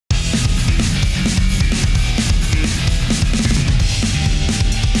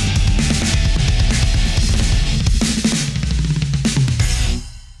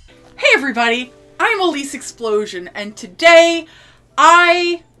everybody, I'm Elyse Explosion, and today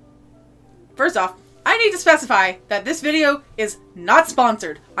first off, I need to specify that this video is not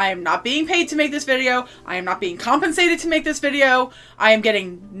sponsored. I am not being paid to make this video. I am not being compensated to make this video. I am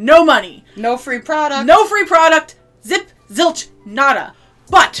getting no money. No free product. No free product. Zip, zilch, nada.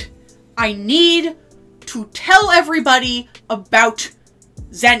 But I need to tell everybody about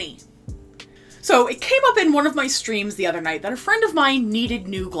Zenni. So it came up in one of my streams the other night that a friend of mine needed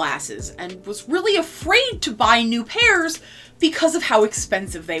new glasses and was really afraid to buy new pairs because of how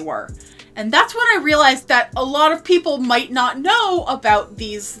expensive they were. And that's when I realized that a lot of people might not know about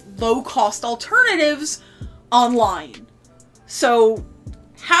these low-cost alternatives online. So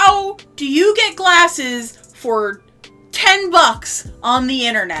how do you get glasses for 10 bucks on the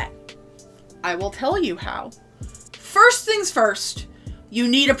internet? I will tell you how. First things first, you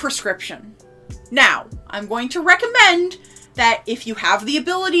need a prescription. Now, I'm going to recommend that if you have the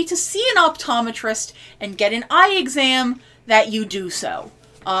ability to see an optometrist and get an eye exam, that you do so.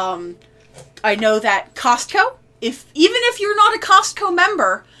 I know that Costco, even if you're not a Costco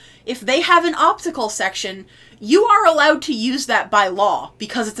member, if they have an optical section, you are allowed to use that by law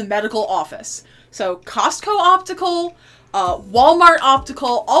because it's a medical office. So Costco Optical, Walmart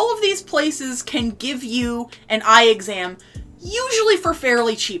Optical, all of these places can give you an eye exam, usually for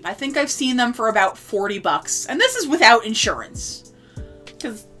fairly cheap. I think I've seen them for about 40 bucks. And this is without insurance.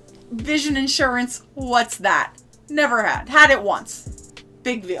 Because vision insurance, what's that? Never had. Had it once.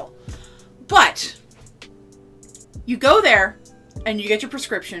 Big deal. But you go there and you get your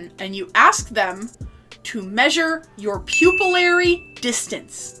prescription and you ask them to measure your pupillary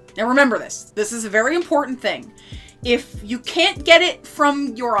distance. Now remember this. This is a very important thing. If you can't get it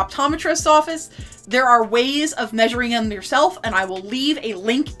from your optometrist's office, there are ways of measuring them yourself, and I will leave a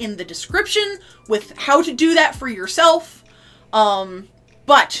link in the description with how to do that for yourself.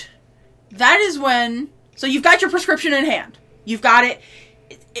 But that is when, so you've got your prescription in hand. You've got it.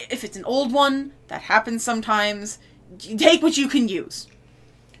 If it's an old one, that happens sometimes, you take what you can use.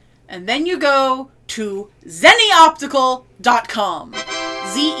 And then you go to zennioptical.com.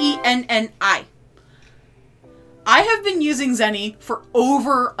 Z-E-N-N-I. I have been using Zenni for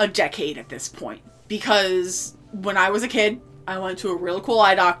over a decade at this point, because when I was a kid, I went to a real cool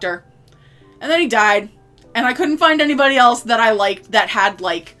eye doctor, and then he died, and I couldn't find anybody else that I liked that had,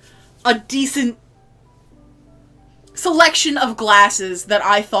 like, a decent selection of glasses that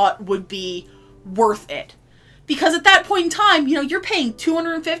I thought would be worth it. Because at that point in time, you know, you're paying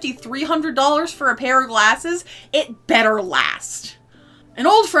 $250, $300 for a pair of glasses, it better last. An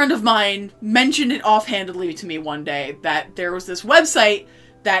old friend of mine mentioned it offhandedly to me one day that there was this website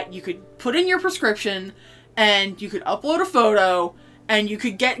that you could put in your prescription and you could upload a photo and you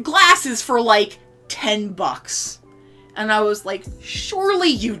could get glasses for like 10 bucks. And I was like, surely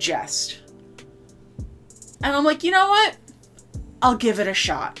you jest. And I'm like, you know what? I'll give it a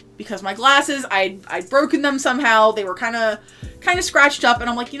shot. Because my glasses, I'd broken them somehow. They were kind of scratched up. And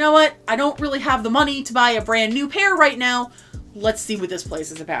I'm like, you know what? I don't really have the money to buy a brand new pair right now. Let's see what this place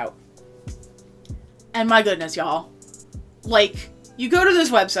is about. And my goodness, y'all. Like, you go to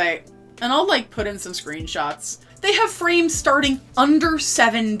this website, and I'll, like, put in some screenshots. They have frames starting under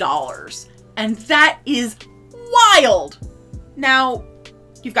 $7. And that is wild! Now,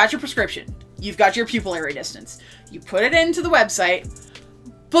 you've got your prescription. You've got your pupillary distance. You put it into the website.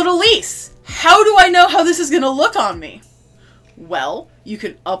 But Elyse, how do I know how this is going to look on me? Well, you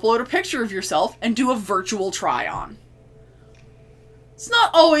can upload a picture of yourself and do a virtual try-on. It's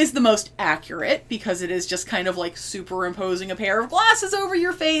not always the most accurate, because it is just kind of like superimposing a pair of glasses over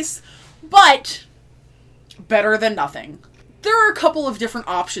your face, but better than nothing. There are a couple of different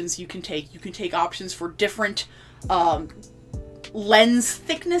options you can take. You can take options for different lens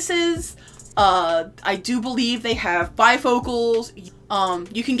thicknesses. I do believe they have bifocals.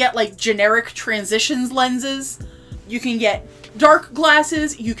 You can get like generic transitions lenses. You can get dark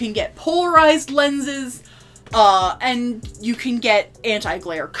glasses. You can get polarized lenses. And you can get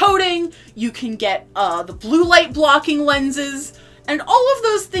anti-glare coating, you can get the blue light blocking lenses, and all of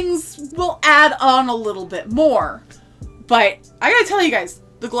those things will add on a little bit more. But I gotta tell you guys,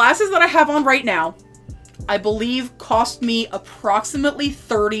 the glasses that I have on right now, I believe cost me approximately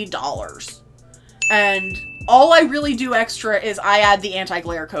 $30. And all I really do extra is I add the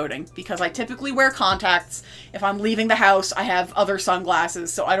anti-glare coating, because I typically wear contacts. If I'm leaving the house, I have other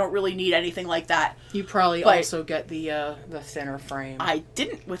sunglasses, so I don't really need anything like that. You probably also get the thinner frame. I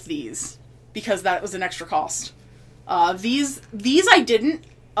didn't with these, because that was an extra cost. These I didn't.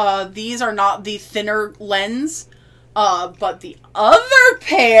 These are not the thinner lens. But the other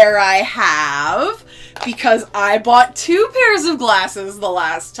pair I have, because I bought 2 pairs of glasses the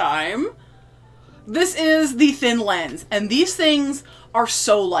last time, this is the thin lens, and these things are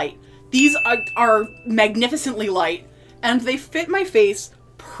so light. These are magnificently light, and they fit my face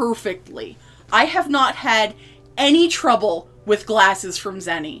perfectly. I have not had any trouble with glasses from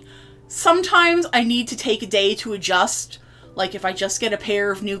Zenni. Sometimes I need to take a day to adjust. Like if I just get a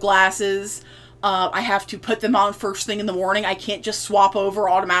pair of new glasses, I have to put them on first thing in the morning. I can't just swap over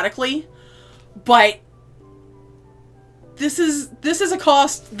automatically. But this is a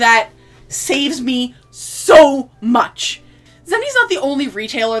cost that saves me so much. Zenni's not the only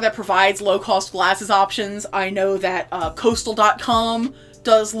retailer that provides low-cost glasses options. I know that Coastal.com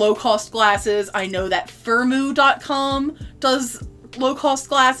does low-cost glasses. I know that Firmoo.com does low-cost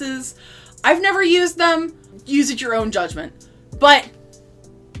glasses. I've never used them. Use at your own judgment. But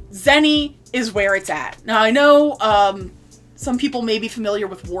Zenni is where it's at. Now, I know some people may be familiar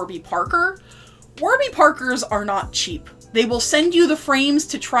with Warby Parker. Warby Parkers are not cheap. They will send you the frames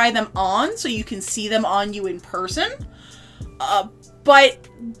to try them on so you can see them on you in person. But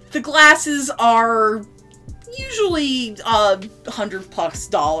the glasses are usually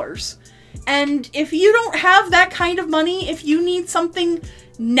 $100+. And if you don't have that kind of money, if you need something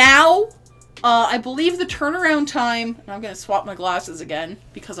now, I believe the turnaround time, and I'm going to swap my glasses again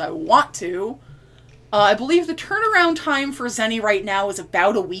because I want to. I believe the turnaround time for Zenni right now is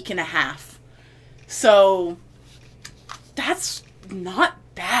about a week and a half. So that's not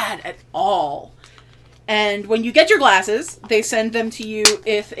bad at all. And when you get your glasses, they send them to you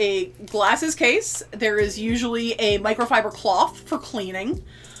with a glasses case. There is usually a microfiber cloth for cleaning.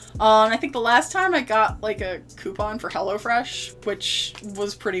 And I think the last time I got like a coupon for HelloFresh, which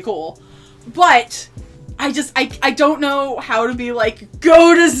was pretty cool. But I don't know how to be like,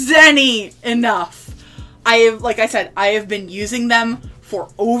 go to Zenni enough. Like I said, I have been using them for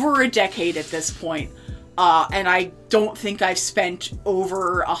over a decade at this point. And I don't think I've spent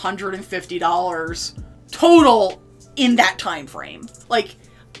over $150 total in that time frame. Like,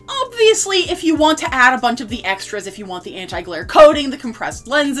 obviously, if you want to add a bunch of the extras, if you want the anti-glare coating, the compressed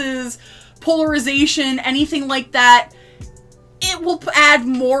lenses, polarization, anything like that, it will add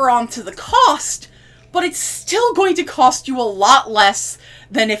more onto the cost, but it's still going to cost you a lot less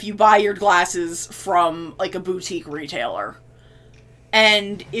than if you buy your glasses from, like, a boutique retailer.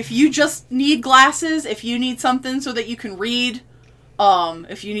 And if you just need glasses, if you need something so that you can read,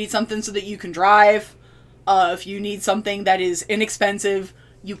 if you need something so that you can drive, if you need something that is inexpensive,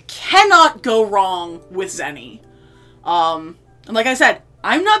 you cannot go wrong with Zenni. And like I said,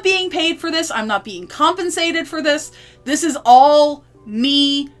 I'm not being paid for this. I'm not being compensated for this. This is all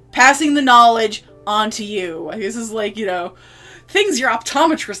me passing the knowledge on to you. This is like, you know, things your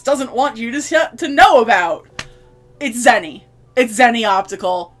optometrist doesn't want you to know about. It's Zenni. It's Zenni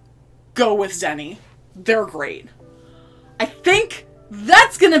Optical. Go with Zenni. They're great. I think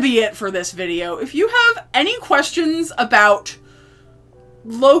that's gonna be it for this video. If you have any questions about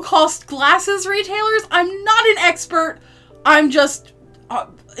low-cost glasses retailers, I'm not an expert. I'm just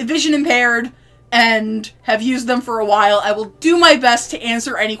vision impaired and have used them for a while. I will do my best to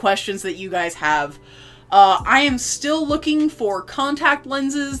answer any questions that you guys have. I am still looking for contact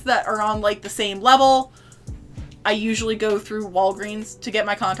lenses that are on like the same level. I usually go through Walgreens to get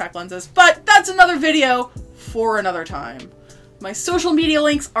my contact lenses, but that's another video for another time. My social media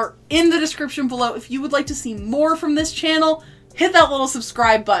links are in the description below. If you would like to see more from this channel, hit that little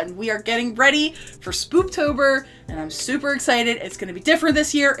subscribe button. We are getting ready for Spooktober, and I'm super excited. It's going to be different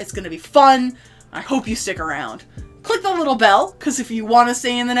this year. It's going to be fun. I hope you stick around. Click the little bell, because if you want to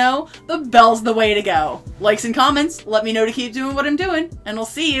stay in the know, the bell's the way to go. Likes and comments, let me know to keep doing what I'm doing, and I'll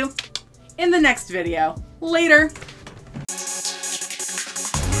see you in the next video. Later.